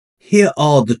Here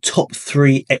are the top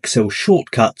 3 Excel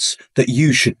shortcuts that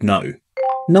you should know.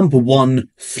 Number 1,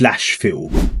 flash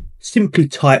fill. Simply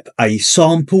type a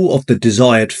sample of the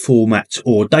desired format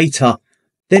or data,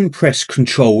 then press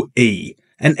Ctrl E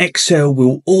and Excel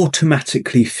will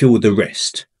automatically fill the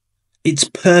rest. It's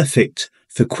perfect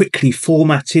for quickly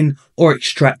formatting or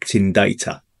extracting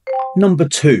data. Number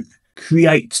 2,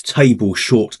 create table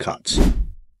shortcut.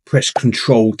 Press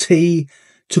Ctrl T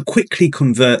to quickly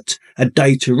convert a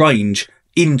data range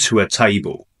into a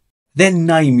table. Then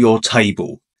name your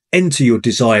table, enter your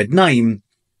desired name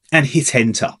and hit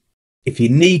enter. If you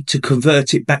need to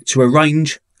convert it back to a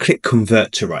range, click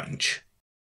Convert to Range.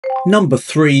 Number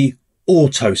 3,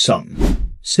 auto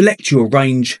sum. Select your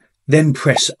range, then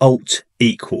press Alt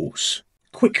equals.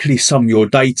 Quickly sum your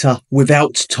data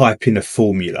without typing a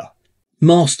formula.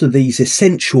 Master these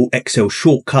essential Excel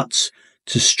shortcuts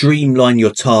to streamline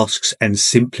your tasks and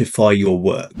simplify your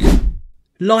work.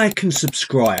 Like and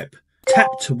subscribe.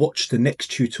 Tap to watch the next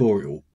tutorial.